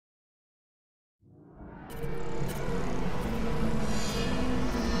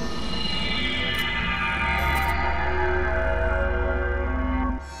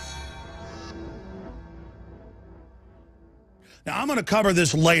Now, I'm going to cover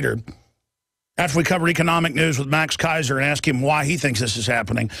this later after we cover economic news with Max Kaiser and ask him why he thinks this is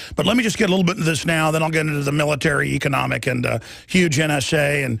happening. But let me just get a little bit into this now, then I'll get into the military, economic, and huge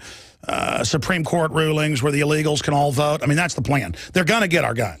NSA and Supreme Court rulings where the illegals can all vote. I mean, that's the plan. They're going to get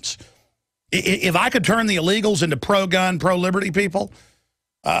our guns. If I could turn the illegals into pro-gun, pro-liberty people,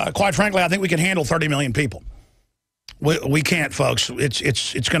 quite frankly, I think we can handle 30 million people. We can't, folks.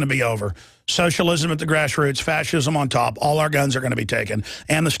 It's going to be over. Socialism at the grassroots, fascism on top, all our guns are going to be taken,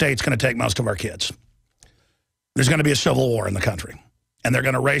 and the state's going to take most of our kids. There's going to be a civil war in the country, and they're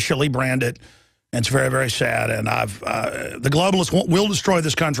going to racially brand it, and it's very, very sad, and the globalists will destroy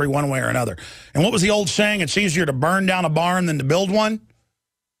this country one way or another. And what was the old saying? It's easier to burn down a barn than to build one.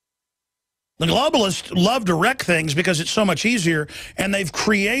 The globalists love to wreck things because it's so much easier, and they've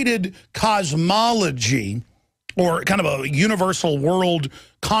created cosmology, or kind of a universal world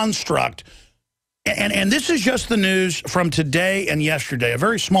construct. And this is just the news from today and yesterday, a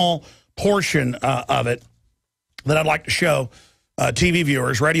very small portion of it that I'd like to show TV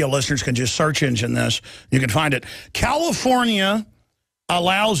viewers. Radio listeners can just search engine this. You can find it. California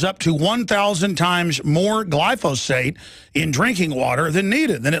allows up to 1,000 times more glyphosate in drinking water than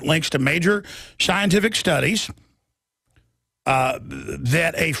needed. Then it links to major scientific studies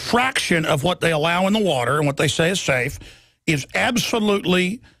that a fraction of what they allow in the water and what they say is safe is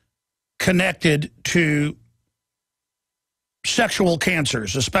absolutely connected to sexual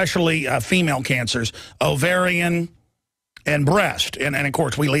cancers, especially female cancers, ovarian and breast. And of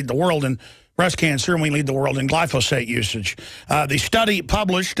course, we lead the world in breast cancer, and we lead the world in glyphosate usage. The study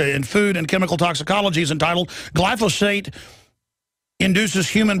published in Food and Chemical Toxicology is entitled Glyphosate Induces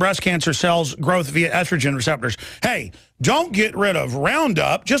Human Breast Cancer Cells Growth via Estrogen Receptors. Hey, don't get rid of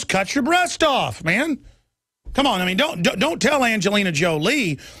Roundup. Just cut your breast off, man. Come on. I mean, don't tell Angelina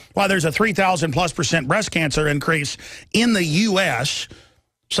Jolie why there's a 3,000+% breast cancer increase in the U.S.,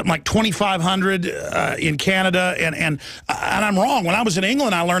 something like 2,500 in Canada, and I'm wrong. When I was in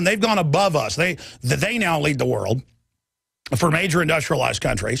England, I learned they've gone above us. They now lead the world for major industrialized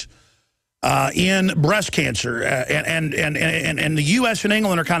countries in breast cancer, and the U.S. and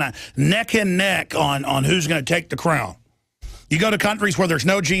England are kind of neck and neck on who's going to take the crown. You go to countries where there's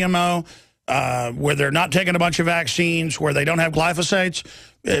no GMO, where they're not taking a bunch of vaccines, where they don't have glyphosates.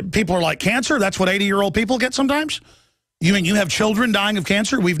 People are like, cancer? That's what 80-year-old people get sometimes? You mean you have children dying of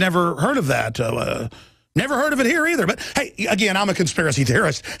cancer? We've never heard of that. Never heard of it here either. But, hey, again, I'm a conspiracy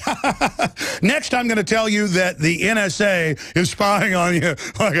theorist. Next, I'm going to tell you that the NSA is spying on you,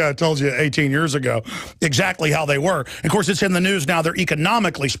 like I told you 18 years ago, exactly how they were. Of course, it's in the news now. They're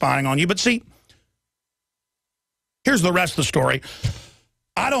economically spying on you. But, see, here's the rest of the story.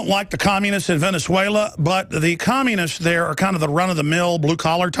 I don't like the communists in Venezuela, but the communists there are kind of the run-of-the-mill,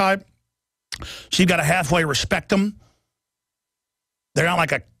 blue-collar type. So you've got to halfway respect them. They're not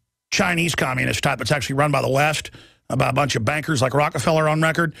like a Chinese communist type that's actually run by the West, by a bunch of bankers like Rockefeller on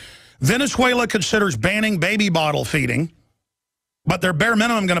record. Venezuela considers banning baby bottle feeding, but they're bare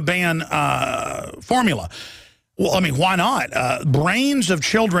minimum going to ban formula. Well, I mean, why not? Brains of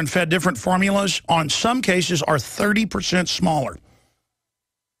children fed different formulas, on some cases, are 30% smaller.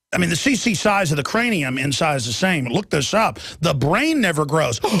 I mean, the CC size of the cranium inside is the same. Look this up. The brain never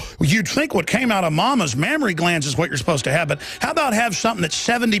grows. You'd think what came out of mama's mammary glands is what you're supposed to have, but how about have something that's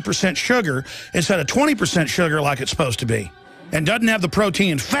 70% sugar instead of 20% sugar like it's supposed to be, and doesn't have the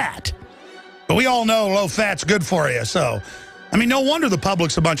protein and fat? But we all know low fat's good for you, so... I mean, no wonder the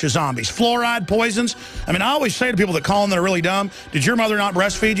public's a bunch of zombies. Fluoride poisons. I mean, I always say to people that call in that are really dumb, did your mother not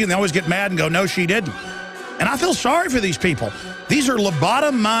breastfeed you? And they always get mad and go, no, she didn't. And I feel sorry for these people. These are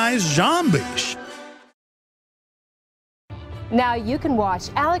lobotomized zombies. Now you can watch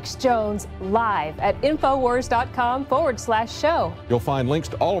Alex Jones live at Infowars.com/show. You'll find links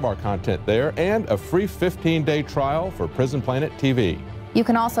to all of our content there and a free 15-day trial for Prison Planet TV. You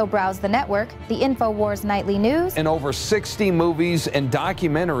can also browse the network, the InfoWars Nightly News, and over 60 movies and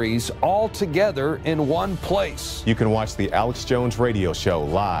documentaries all together in one place. You can watch the Alex Jones radio show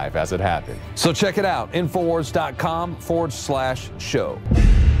live as it happened. So check it out, Infowars.com/show.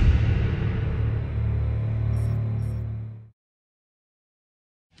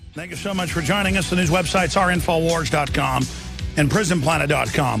 Thank you so much for joining us. The news websites are Infowars.com and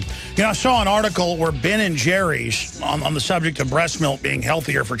PrisonPlanet.com. You know, I saw an article where Ben & Jerry's, on the subject of breast milk being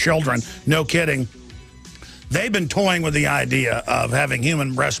healthier for children, no kidding, they've been toying with the idea of having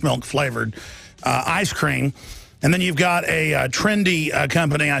human breast milk flavored ice cream. And then you've got a trendy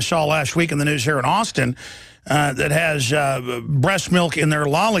company I saw last week in the news here in Austin that has breast milk in their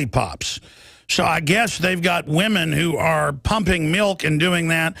lollipops. So I guess they've got women who are pumping milk and doing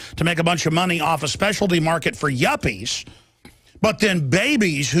that to make a bunch of money off a specialty market for yuppies. But then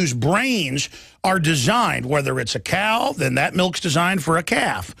babies whose brains are designed, whether it's a cow, then that milk's designed for a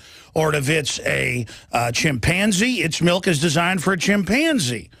calf. Or if it's a chimpanzee, its milk is designed for a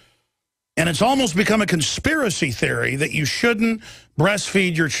chimpanzee. And it's almost become a conspiracy theory that you shouldn't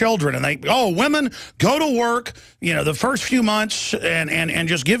breastfeed your children. And women, go to work, the first few months and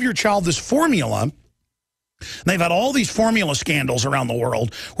just give your child this formula. And they've had all these formula scandals around the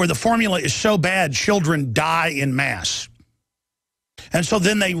world where the formula is so bad, children die in mass. And so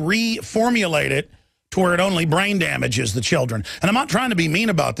then they reformulate it to where it only brain damages the children. And I'm not trying to be mean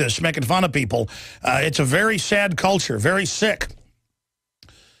about this, making fun of people. It's a very sad culture, very sick.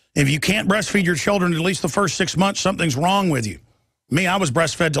 If you can't breastfeed your children at least the first 6 months, something's wrong with you. Me, I was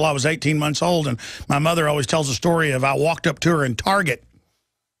breastfed till I was 18 months old, and my mother always tells a story of I walked up to her in Target,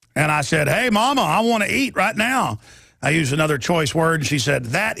 and I said, "Hey, Mama, I want to eat right now." I used another choice word, and she said,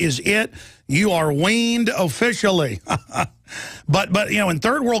 "That is it. You are weaned officially." But in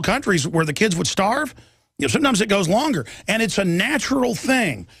third world countries where the kids would starve, sometimes it goes longer. And it's a natural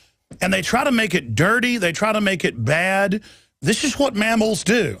thing. And they try to make it dirty. They try to make it bad. This is what mammals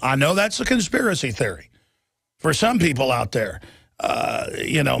do. I know that's a conspiracy theory for some people out there.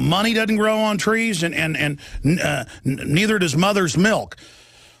 Money doesn't grow on trees, and neither does mother's milk.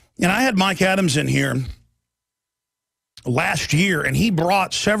 And I had Mike Adams in here last year, and he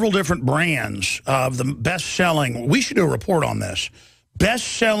brought several different brands of the best-selling, we should do a report on this,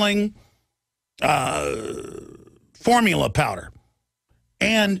 best-selling formula powder.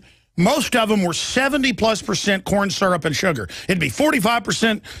 And most of them were 70+% corn syrup and sugar. It'd be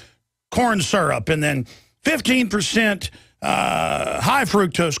 45% corn syrup, and then 15% high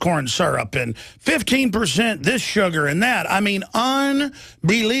fructose corn syrup, and 15% this sugar and that. I mean,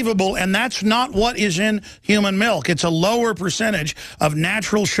 unbelievable. And that's not what is in human milk. It's a lower percentage of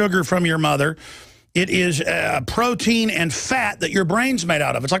natural sugar from your mother. It is protein and fat that your brain's made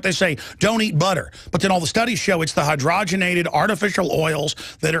out of. It's like they say, don't eat butter. But then all the studies show it's the hydrogenated artificial oils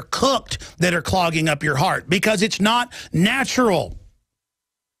that are cooked that are clogging up your heart because it's not natural.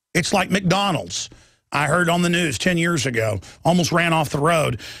 It's like McDonald's. I heard on the news 10 years ago, almost ran off the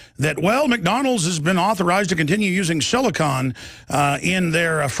road, that, well, McDonald's has been authorized to continue using silicone in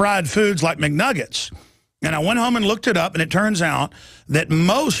their fried foods like McNuggets. And I went home and looked it up, and it turns out that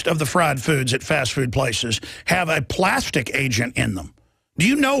most of the fried foods at fast food places have a plastic agent in them. Do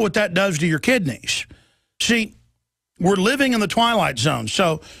you know what that does to your kidneys? See, we're living in the twilight zone.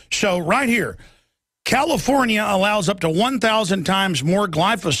 So right here, California allows up to 1,000 times more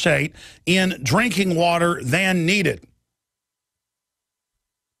glyphosate in drinking water than needed.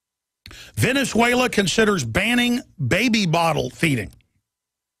 Venezuela considers banning baby bottle feeding.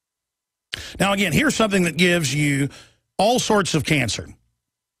 Now, again, here's something that gives you all sorts of cancer.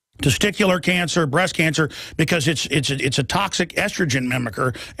 Testicular cancer, breast cancer, because it's a toxic estrogen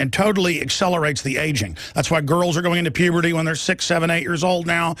mimicker and totally accelerates the aging. That's why girls are going into puberty when they're 6, 7, 8 years old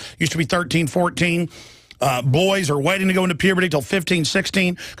now. Used to be 13, 14. Boys are waiting to go into puberty till 15,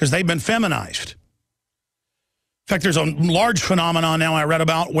 16 because they've been feminized. In fact, there's a large phenomenon now I read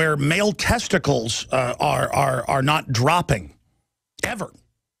about where male testicles are not dropping ever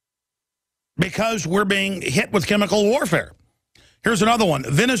because we're being hit with chemical warfare. Here's another one.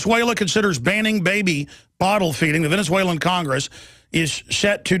 Venezuela considers banning baby bottle feeding. The Venezuelan Congress is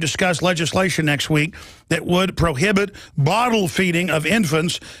set to discuss legislation next week that would prohibit bottle feeding of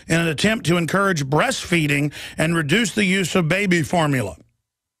infants in an attempt to encourage breastfeeding and reduce the use of baby formula.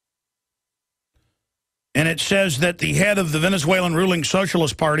 And it says that the head of the Venezuelan ruling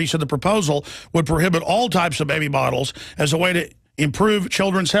Socialist Party said the proposal would prohibit all types of baby bottles as a way to improve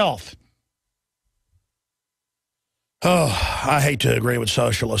children's health. Oh, I hate to agree with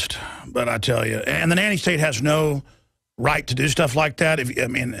socialists, but I tell you, and the nanny state has no right to do stuff like that.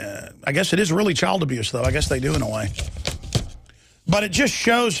 I guess it is really child abuse, though. I guess they do in a way. But it just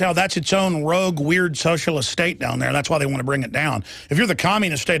shows how that's its own rogue, weird socialist state down there. That's why they want to bring it down. If you're the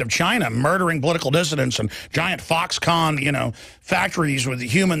communist state of China, murdering political dissidents and giant Foxconn, factories with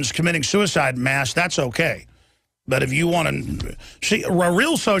humans committing suicide mass, that's okay. But if you want to see, a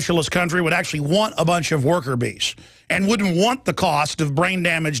real socialist country would actually want a bunch of worker bees and wouldn't want the cost of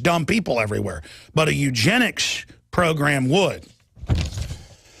brain-damaged, dumb people everywhere. But a eugenics program would.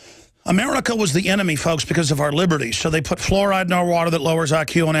 America was the enemy, folks, because of our liberties. So they put fluoride in our water that lowers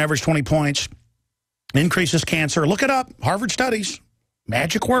IQ on average 20 points, increases cancer. Look it up. Harvard studies.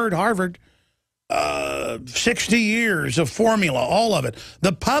 Magic word, Harvard. 60 years of formula, all of it.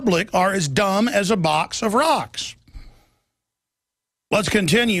 The public are as dumb as a box of rocks. Let's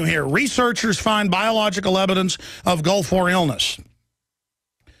continue here. Researchers find biological evidence of Gulf War illness.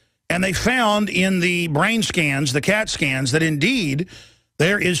 And they found in the brain scans, the CAT scans, that indeed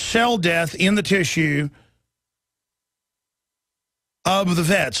there is cell death in the tissue of the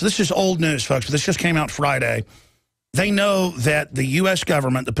vets. This is old news, folks, but this just came out Friday. They know that the U.S.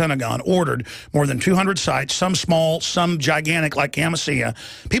 government, the Pentagon, ordered more than 200 sites, some small, some gigantic, like Camisea.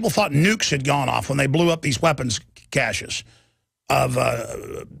 People thought nukes had gone off when they blew up these weapons caches of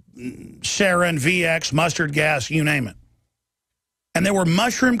sarin, VX, mustard gas, you name it. And there were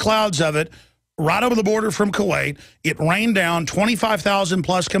mushroom clouds of it right over the border from Kuwait. It rained down. 25,000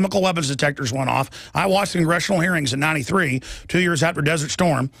 plus chemical weapons detectors went off. I watched the congressional hearings in '93, 2 years after Desert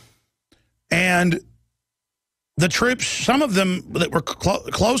Storm. And the troops, some of them that were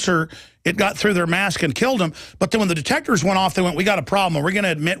closer, it got through their mask and killed them. But then when the detectors went off, they went, we got a problem. We're going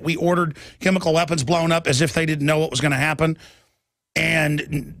to admit we ordered chemical weapons blown up as if they didn't know what was going to happen.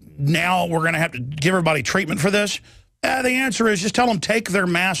 And now we're going to have to give everybody treatment for this. The answer is just tell them take their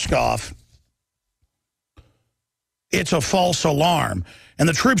mask off. It's a false alarm. And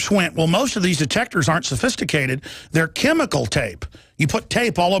the troops went, well, most of these detectors aren't sophisticated. They're chemical tape. You put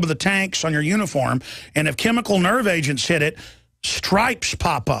tape all over the tanks on your uniform, and if chemical nerve agents hit it, stripes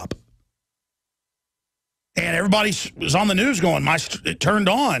pop up. And everybody was on the news going, it turned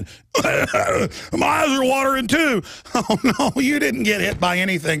on. My eyes are watering too. Oh, no, you didn't get hit by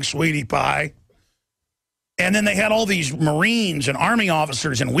anything, sweetie pie. And then they had all these Marines and Army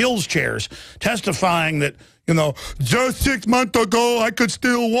officers in wheelchairs testifying that, you know, just 6 months ago, I could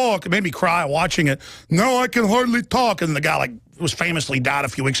still walk. It made me cry watching it. No, I can hardly talk. And the guy, like, was famously died a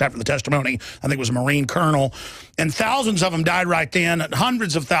few weeks after the testimony. I think it was a Marine colonel. And thousands of them died right then.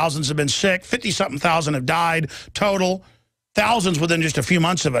 Hundreds of thousands have been sick. 50-something thousand have died total. Thousands within just a few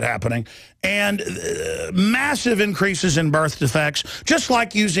months of it happening. And massive increases in birth defects, just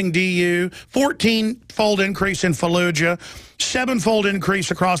like using DU. 14-fold increase in Fallujah. 7-fold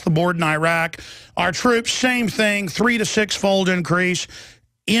increase across the board in Iraq. Our troops, same thing, 3 to 6-fold increase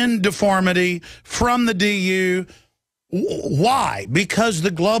in deformity from the DU. Why? Because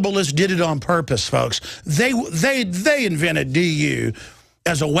the globalists did it on purpose, folks. They invented DU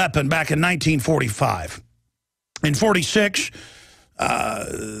as a weapon back in 1945. In 46,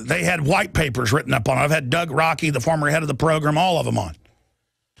 they had white papers written up on it. I've had Doug Rockey, the former head of the program, all of them on.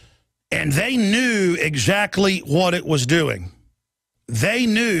 And they knew exactly what it was doing. They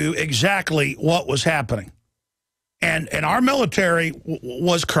knew exactly what was happening. And our military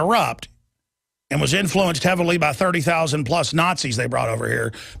was corrupt and was influenced heavily by 30,000 plus Nazis they brought over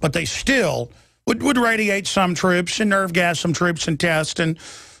here. But they still would radiate some troops and nerve gas some troops and test and,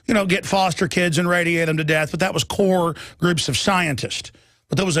 you know, get foster kids and radiate them to death. But that was core groups of scientists.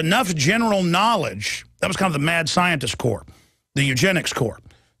 But there was enough general knowledge. That was kind of the mad scientist corps, the eugenics corps.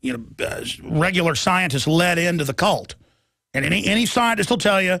 You know, regular scientists led into the cult. And any scientist will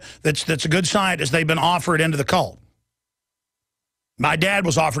tell you that's a good scientist, they've been offered into the cult. My dad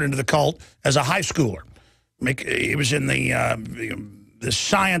was offered into the cult as a high schooler. He was in the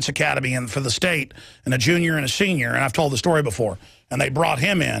science academy for the state, and a junior and a senior, and I've told the story before. And they brought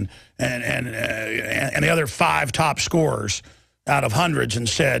him in, and the other 5 top scorers out of hundreds, and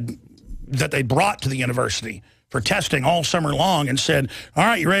said that they brought to the university for testing all summer long, and said, all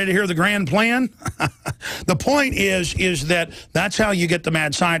right, you ready to hear the grand plan? The point is that's how you get the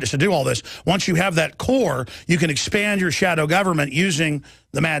mad scientists to do all this. Once you have that core, you can expand your shadow government using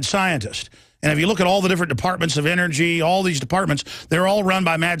the mad scientist. And if you look at all the different departments of energy, all these departments, they're all run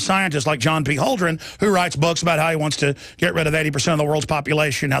by mad scientists like John P. Holdren, who writes books about how he wants to get rid of 80% of the world's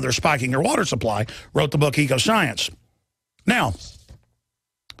population, how they're spiking their water supply, wrote the book Eco-Science. Now,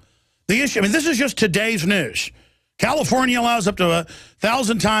 the issue, I mean, this is just today's news. California allows up to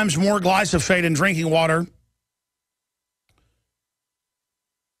 1,000 times more glyphosate in drinking water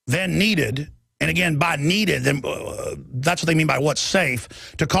than needed. And again, by needed, that's what they mean by what's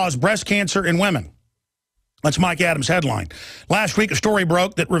safe, to cause breast cancer in women. That's Mike Adams' headline. Last week, a story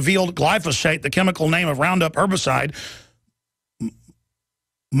broke that revealed glyphosate, the chemical name of Roundup herbicide,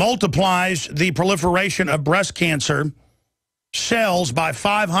 multiplies the proliferation of breast cancer cells by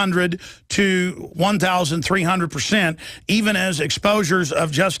 500 to 1,300%, even as exposures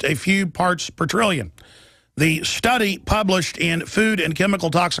of just a few parts per trillion. The study, published in Food and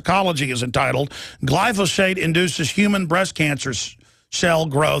Chemical Toxicology, is entitled, Glyphosate Induces Human Breast Cancer Cell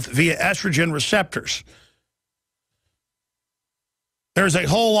Growth via Estrogen Receptors. There's a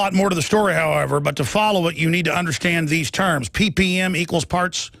whole lot more to the story, however, but to follow it, you need to understand these terms. ppm equals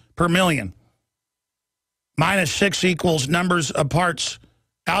parts per million. -6 equals numbers of parts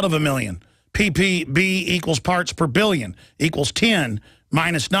out of a million. ppb equals parts per billion, equals 10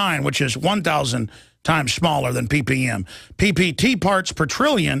 minus 9, which is 1,000 times smaller than ppm. PPT parts per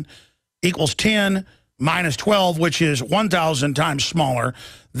trillion equals 10 minus 12, which is 1,000 times smaller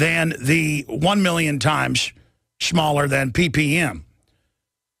than the 1 million times smaller than ppm.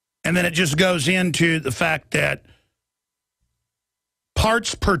 And then it just goes into the fact that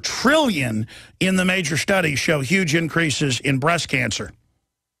parts per trillion in the major studies show huge increases in breast cancer,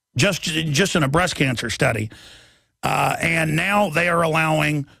 just in a breast cancer study. And now they are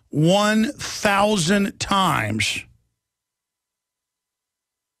allowing 1,000 times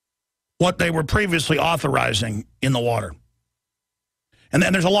what they were previously authorizing in the water. And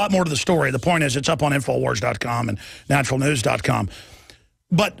then there's a lot more to the story. The point is, it's up on Infowars.com and naturalnews.com.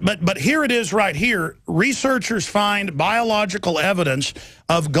 But here it is right here. Researchers find biological evidence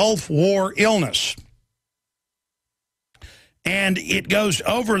of Gulf War illness. And it goes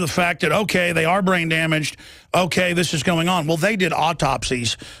over the fact that, okay, they are brain damaged. Okay, this is going on. Well, they did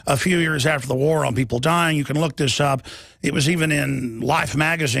autopsies a few years after the war on people dying. You can look this up. It was even in Life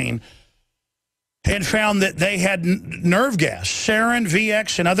magazine. And found that they had nerve gas, sarin,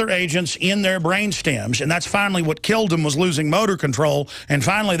 VX, and other agents in their brain stems. And that's finally what killed them, was losing motor control. And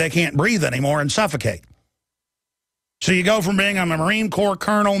finally, they can't breathe anymore and suffocate. So you go from being a Marine Corps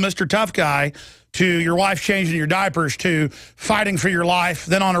colonel, Mr. Tough Guy, to your wife changing your diapers, to fighting for your life,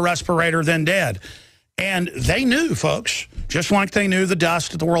 then on a respirator, then dead. And they knew, folks, just like they knew the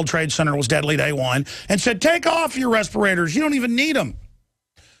dust at the World Trade Center was deadly day one, and said, take off your respirators. You don't even need them.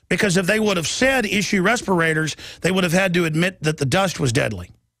 Because if they would have said issue respirators, they would have had to admit that the dust was deadly.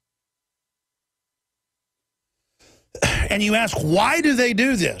 And you ask, why do they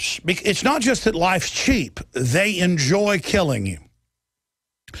do this? It's not just that life's cheap. They enjoy killing you.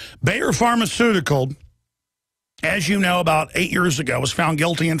 Bayer Pharmaceutical, as you know, about 8 years ago, was found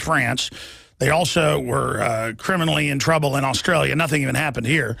guilty in France. They also were criminally in trouble in Australia. Nothing even happened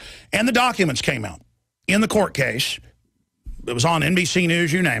here. And the documents came out in the court case. It was on NBC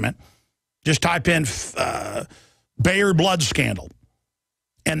News, you name it. Just type in Bayer blood scandal.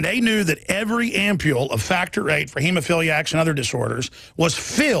 And they knew that every ampule of factor VIII for hemophiliacs and other disorders was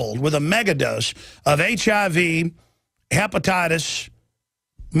filled with a megadose of HIV, hepatitis,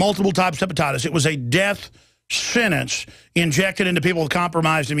 multiple types of hepatitis. It was a death sentence injected into people with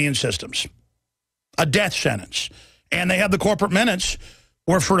compromised immune systems. A death sentence. And they had the corporate minutes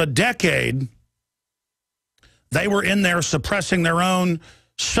where for a decade they were in there suppressing their own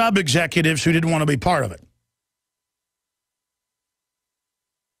sub-executives who didn't want to be part of it.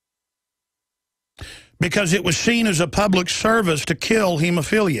 Because it was seen as a public service to kill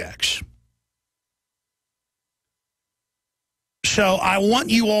hemophiliacs. So I want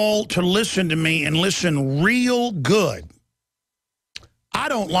you all to listen to me and listen real good. I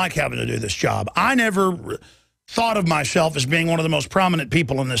don't like having to do this job. I never thought of myself as being one of the most prominent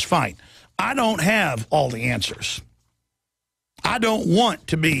people in this fight. I don't have all the answers. I don't want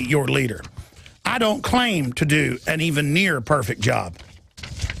to be your leader. I don't claim to do an even near perfect job.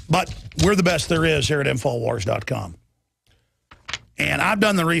 But we're the best there is here at Infowars.com. And I've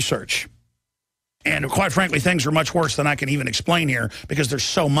done the research. And quite frankly, things are much worse than I can even explain here because there's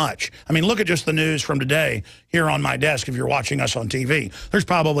so much. I mean, look at just the news from today here on my desk if you're watching us on TV. There's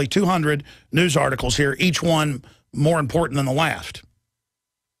probably 200 news articles here, each one more important than the last.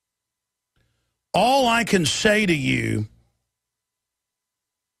 All I can say to you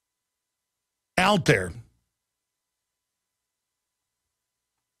out there,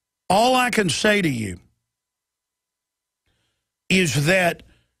 all I can say to you is that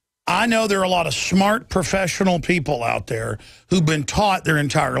I know there are a lot of smart professional people out there who've been taught their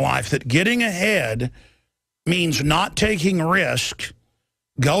entire life that getting ahead means not taking risk,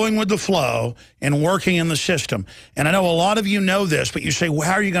 going with the flow, and working in the system. And I know a lot of you know this, but you say, well,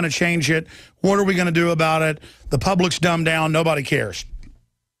 how are you going to change it? What are we going to do about it? The public's dumbed down. Nobody cares.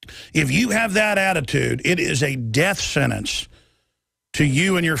 If you have that attitude, it is a death sentence to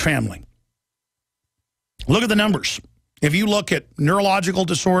you and your family. Look at the numbers. If you look at neurological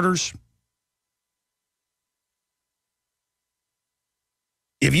disorders,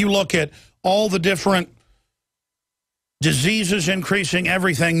 if you look at all the different diseases increasing,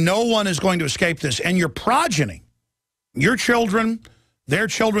 everything, no one is going to escape this. And your progeny, your children, their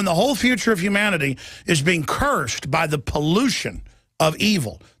children, the whole future of humanity is being cursed by the pollution of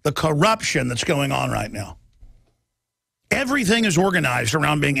evil, the corruption that's going on right now. Everything is organized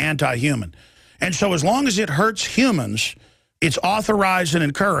around being anti-human. And so as long as it hurts humans, it's authorized and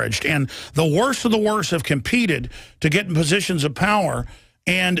encouraged. And the worst of the worst have competed to get in positions of power,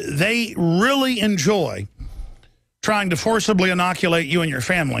 and they really enjoy trying to forcibly inoculate you and your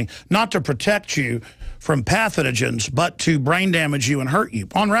family, not to protect you from pathogens, but to brain damage you and hurt you.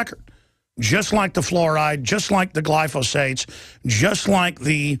 On record. just like the fluoride, just like the glyphosates, just like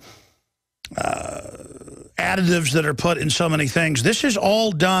the additives that are put in so many things. This is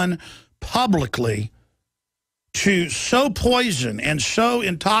all done publicly to so poison and so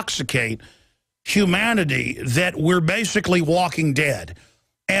intoxicate humanity that we're basically walking dead.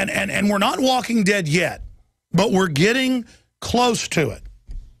 And we're not walking dead yet, but we're getting close to it.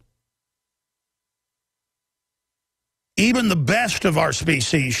 Even the best of our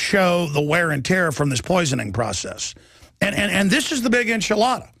species show the wear and tear from this poisoning process. And this is the big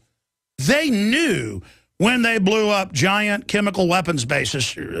enchilada. They knew when they blew up giant chemical weapons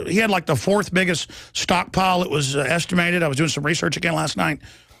bases. He had like the 4th biggest stockpile, it was estimated. I was doing some research again last night.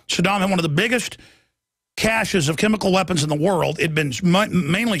 Saddam had one of the biggest caches of chemical weapons in the world. It'd been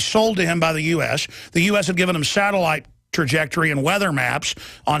mainly sold to him by the U.S. The U.S. had given him satellite trajectory and weather maps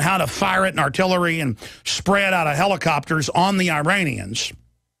on how to fire it in artillery and spread out of helicopters on the Iranians.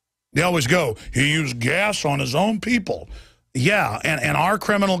 They always go, he used gas on his own people. Yeah, and our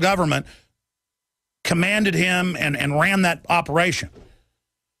criminal government commanded him and ran that operation.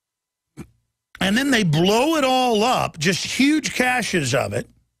 And then they blow it all up, just huge caches of it.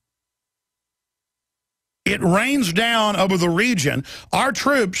 It rains down over the region. Our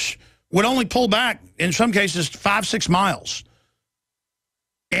troops would only pull back, in some cases, 5-6 miles,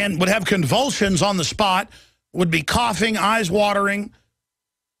 and would have convulsions on the spot, would be coughing, eyes watering.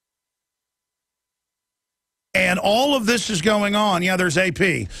 And all of this is going on. Yeah, there's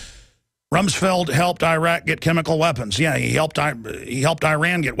AP. Rumsfeld helped Iraq get chemical weapons. Yeah, he helped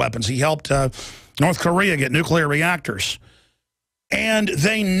Iran get weapons. He helped North Korea get nuclear reactors. And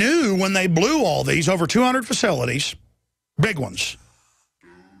they knew when they blew all these, over 200 facilities, big ones,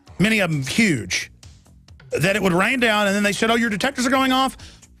 many of them huge, that it would rain down. And then they said, oh, your detectors are going off?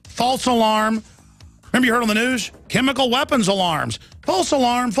 False alarm. Remember you heard on the news? Chemical weapons alarms. False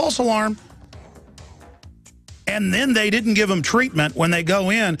alarm, false alarm. And then they didn't give them treatment. When they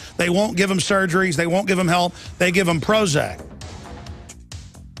go in, they won't give them surgeries. They won't give them help. They give them Prozac.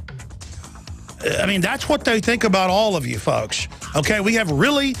 I mean, that's what they think about all of you folks. Okay, we have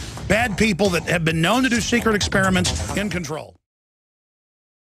really bad people that have been known to do secret experiments in control.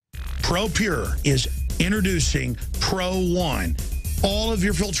 ProPure is introducing Pro One. All of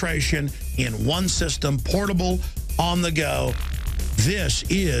your filtration in one system, portable, on the go. This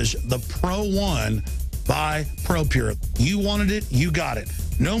is the Pro One by ProPure. You wanted it, you got it.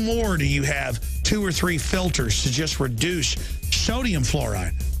 No more do you have 2 or 3 filters to just reduce sodium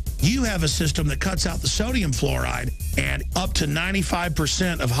fluoride. You have a system that cuts out the sodium fluoride and up to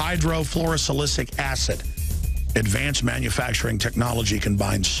 95% of hydrofluorosilicic acid. Advanced manufacturing technology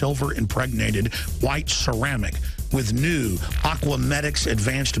combines silver-impregnated white ceramic with new Aquamedics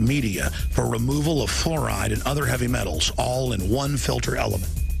advanced media for removal of fluoride and other heavy metals, all in one filter element.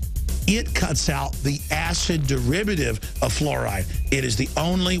 It cuts out the acid derivative of fluoride. It is the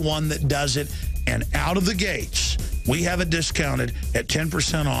only one that does it, and out of the gates, we have it discounted at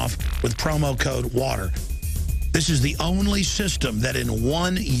 10% off with promo code WATER. This is the only system that in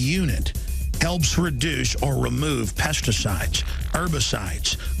one unit helps reduce or remove pesticides,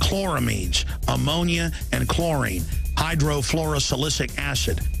 herbicides, chloramines, ammonia, and chlorine, hydrofluorosilicic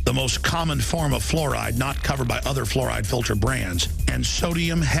acid, the most common form of fluoride not covered by other fluoride filter brands, and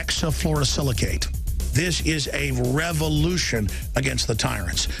sodium hexafluorosilicate. This is a revolution against the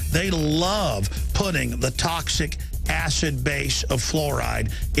tyrants. They love putting the toxic acid base of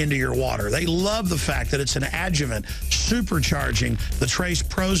fluoride into your water. They love the fact that it's an adjuvant supercharging the trace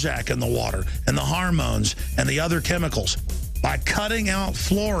Prozac in the water and the hormones and the other chemicals. By cutting out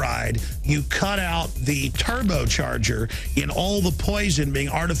fluoride, you cut out the turbocharger in all the poison being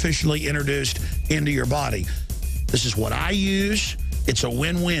artificially introduced into your body. This is what I use. It's a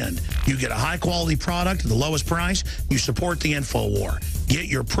win-win. You get a high-quality product at the lowest price. You support the InfoWar. Get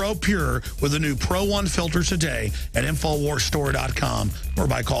your ProPure with the new Pro One filter today at InfoWarsStore.com or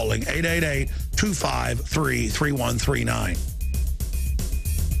by calling 888-253-3139.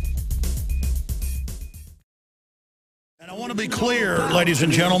 And I want to be clear, ladies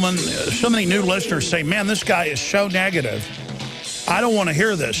and gentlemen, so many new listeners say, man, this guy is so negative. I don't want to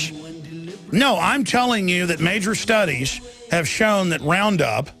hear this. No, I'm telling you that major studies have shown that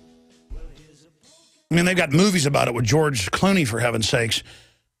Roundup, I mean, they've got movies about it with George Clooney, for heaven's sakes,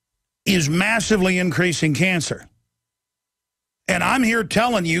 is massively increasing cancer. And I'm here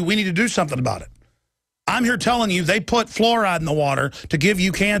telling you we need to do something about it. I'm here telling you they put fluoride in the water to give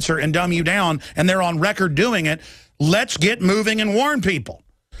you cancer and dumb you down, and they're on record doing it. Let's get moving and warn people.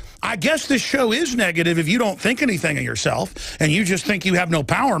 I guess this show is negative if you don't think anything of yourself and you just think you have no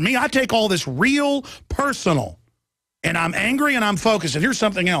power. Me, I take all this real personal. And I'm angry and I'm focused. And here's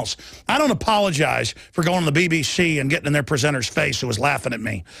something else. I don't apologize for going to the BBC and getting in their presenter's face who was laughing at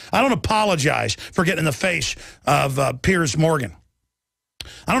me. I don't apologize for getting in the face of Piers Morgan.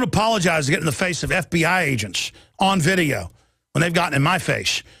 I don't apologize to get in the face of FBI agents on video when they've gotten in my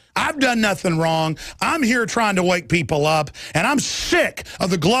face. I've done nothing wrong. I'm here trying to wake people up, and I'm sick of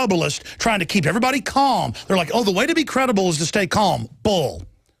the globalists trying to keep everybody calm. They're like, oh, the way to be credible is to stay calm. Bull.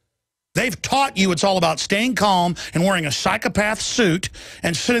 They've taught you it's all about staying calm and wearing a psychopath suit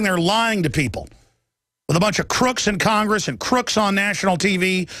and sitting there lying to people with a bunch of crooks in Congress and crooks on national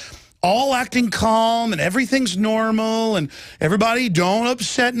TV, all acting calm and everything's normal and everybody don't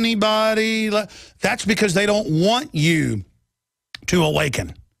upset anybody. That's because they don't want you to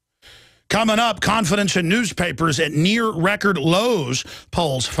awaken. Coming up, confidence in newspapers at near record lows,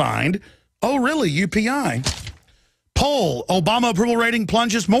 polls find. Oh, really? UPI. Poll, Obama approval rating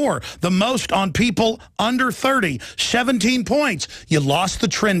plunges more. The most on people under 30, 17 points. You lost the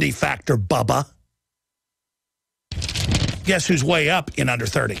trendy factor, Bubba. Guess who's way up in under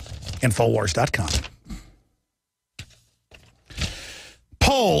 30? Infowars.com.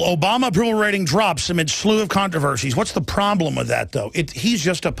 Poll, Obama approval rating drops amid slew of controversies. What's the problem with that, though? He's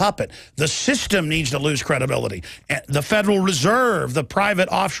just a puppet. The system needs to lose credibility. The Federal Reserve, the private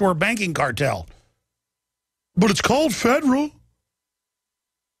offshore banking cartel. But it's called federal.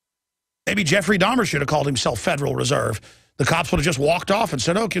 Maybe Jeffrey Dahmer should have called himself Federal Reserve. The cops would have just walked off and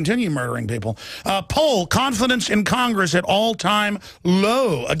said, oh, continue murdering people. Poll, confidence in Congress at all-time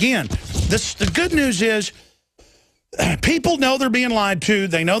low. Again, the good news is people know they're being lied to.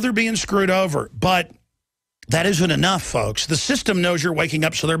 They know they're being screwed over. But that isn't enough, folks. The system knows you're waking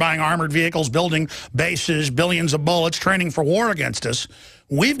up, so they're buying armored vehicles, building bases, billions of bullets, training for war against us.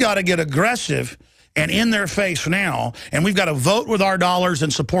 We've got to get aggressive and in their face now, and we've got to vote with our dollars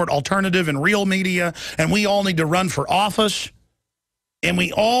and support alternative and real media, and we all need to run for office, and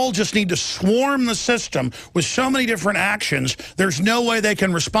we all just need to swarm the system with so many different actions, there's no way they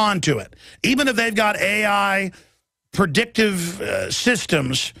can respond to it. Even if they've got AI predictive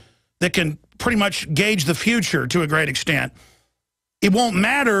systems that can pretty much gauge the future to a great extent, it won't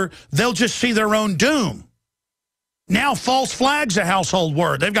matter. They'll just see their own doom. Now false flag's a household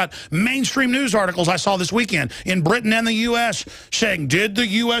word. They've got mainstream news articles I saw this weekend in Britain and the U.S. saying, did the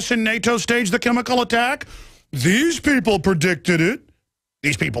U.S. and NATO stage the chemical attack? These people predicted it.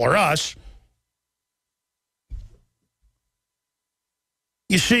 These people are us.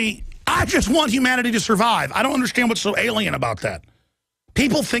 You see, I just want humanity to survive. I don't understand what's so alien about that.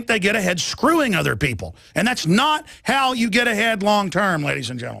 People think they get ahead screwing other people. And that's not how you get ahead long term, ladies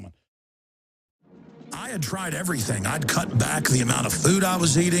and gentlemen. I had tried everything. I'd cut back the amount of food I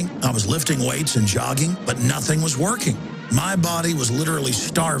was eating. I was lifting weights and jogging, but nothing was working. My body was literally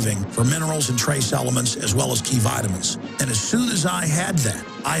starving for minerals and trace elements as well as key vitamins. And as soon as I had that,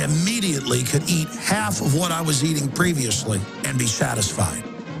 I immediately could eat half of what I was eating previously and be satisfied.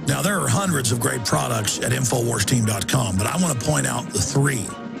 Now, there are hundreds of great products at InfoWarsTeam.com, but I want to point out the 3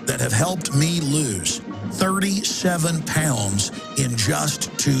 that have helped me lose 37 pounds in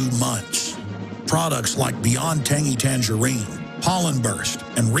just 2 months. Products like Beyond Tangy Tangerine, Pollen Burst,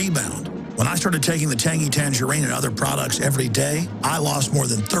 and Rebound. When I started taking the Tangy Tangerine and other products every day, I lost more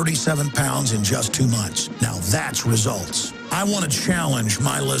than 37 pounds in just 2 months. Now that's results. I want to challenge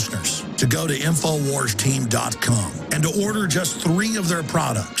my listeners to go to InfoWarsTeam.com and to order just 3 of their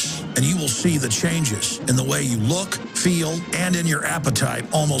products, and you will see the changes in the way you look, feel, and in your appetite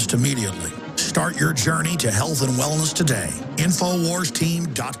almost immediately. Start your journey to health and wellness today.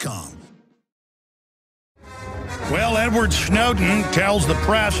 InfoWarsTeam.com. Well, Edward Snowden tells the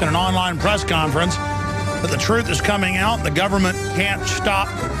press in an online press conference that the truth is coming out. The government can't stop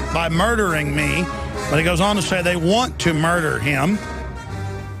by murdering me. But he goes on to say they want to murder him.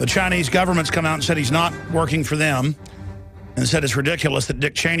 The Chinese government's come out and said he's not working for them and said it's ridiculous that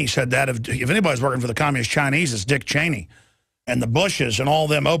Dick Cheney said that. If anybody's working for the Communist Chinese, it's Dick Cheney. And the Bushes and all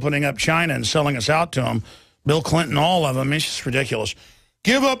them opening up China and selling us out to them, Bill Clinton, all of them, it's just ridiculous.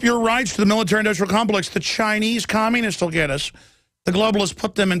 Give up your rights to the military-industrial complex. The Chinese communists will get us. The globalists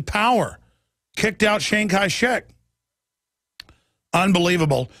put them in power. Kicked out Chiang Kai-shek.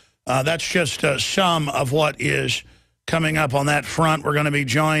 Unbelievable. That's just some of what is coming up on that front. We're going to be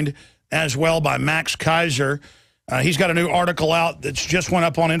joined as well by Max Kaiser. He's got a new article out that's just went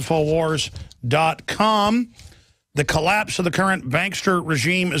up on Infowars.com. The collapse of the current bankster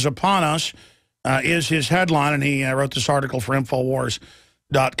regime is upon us is his headline, and he wrote this article for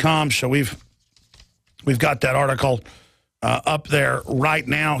Infowars.com. So we've got that article up there right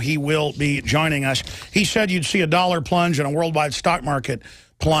now. He will be joining us. He said you'd see a dollar plunge and a worldwide stock market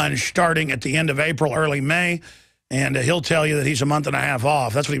plunge starting at the end of April, early May. And he'll tell you that he's a month and a half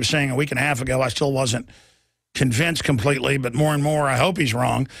off. That's what he was saying a week and a half ago. I still wasn't convinced completely, but more and more I hope he's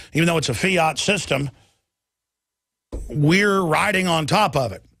wrong. Even though it's a fiat system, we're riding on top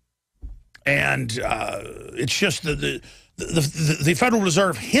of it. And it's just the Federal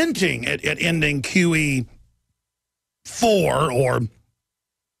Reserve hinting at ending QE4 or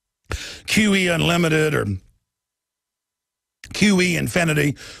QE Unlimited or QE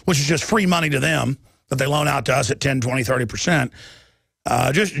Infinity, which is just free money to them that they loan out to us at 10, 20, 30%.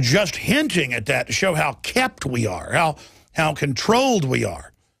 Just hinting at that to show how kept we are, how controlled we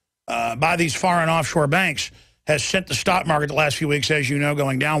are by these foreign offshore banks has sent the stock market the last few weeks, as you know,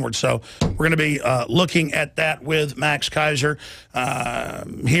 going downward. So we're going to be looking at that with Max Keiser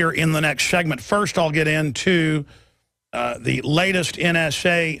here in the next segment. First, I'll get into the latest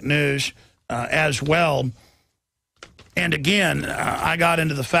NSA news as well. And again, I got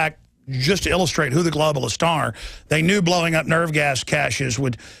into the fact, just to illustrate who the globalists are, they knew blowing up nerve gas caches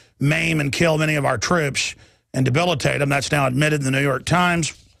would maim and kill many of our troops and debilitate them. That's now admitted in the New York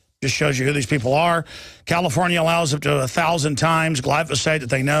Times. Just shows you who these people are. California allows up to 1,000 times glyphosate that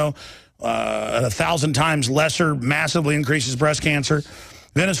they know 1,000 times lesser massively increases breast cancer.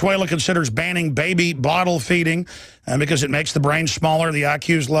 Venezuela considers banning baby bottle feeding because it makes the brain smaller, the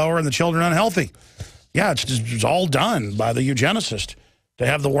IQ's lower, and the children unhealthy. Yeah, it's all done by the eugenicist to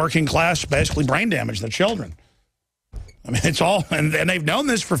have the working class basically brain damage the children. I mean, it's all, and they've known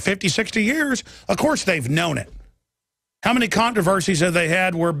this for 50, 60 years. Of course they've known it. How many controversies have they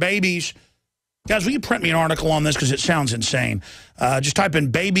had where babies... Guys, will you print me an article on this because it sounds insane? Just type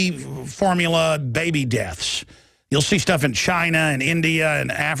in baby formula, baby deaths. You'll see stuff in China and India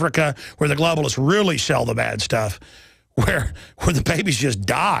and Africa where the globalists really sell the bad stuff, where the babies just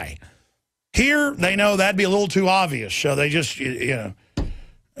die. Here, they know that'd be a little too obvious, so they just, you know,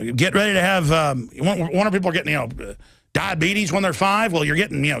 get ready to have... one of people are getting, diabetes when they're 5. Well, you're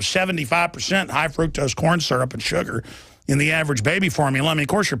getting, 75% high fructose corn syrup and sugar in the average baby formula. I mean, of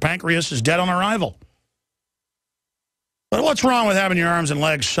course, your pancreas is dead on arrival. But what's wrong with having your arms and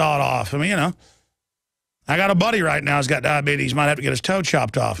legs sawed off? I mean, I got a buddy right now who's got diabetes, might have to get his toe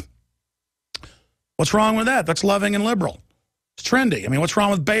chopped off. What's wrong with that? That's loving and liberal. It's trendy. I mean, what's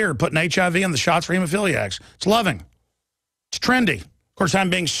wrong with Bayer putting HIV in the shots for hemophiliacs? It's loving. It's trendy. Of course, I'm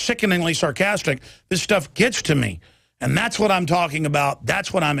being sickeningly sarcastic. This stuff gets to me. And that's what I'm talking about.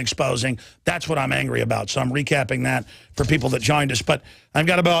 That's what I'm exposing. That's what I'm angry about. So I'm recapping that for people that joined us. But I've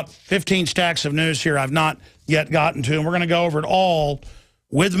got about 15 stacks of news here I've not yet gotten to. And we're going to go over it all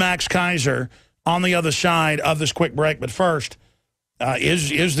with Max Keiser on the other side of this quick break. But first,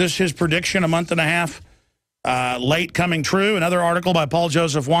 is this his prediction a month and a half late coming true? Another article by Paul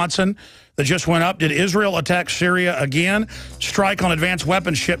Joseph Watson that just went up. Did Israel attack Syria again? Strike on advanced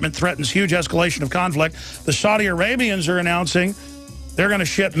weapons shipment threatens huge escalation of conflict. The Saudi Arabians are announcing they're going to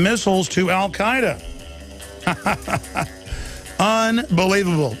ship missiles to Al-Qaeda.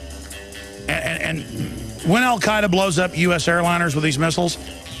 Unbelievable. And when Al-Qaeda blows up U.S. airliners with these missiles,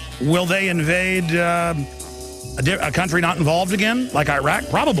 will they invade a country not involved again, like Iraq?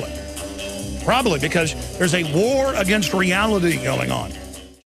 Probably. Probably, because there's a war against reality going on.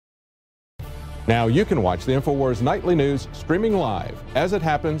 Now you can watch the InfoWars Nightly News streaming live as it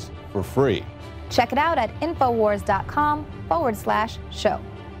happens for free. Check it out at Infowars.com/show.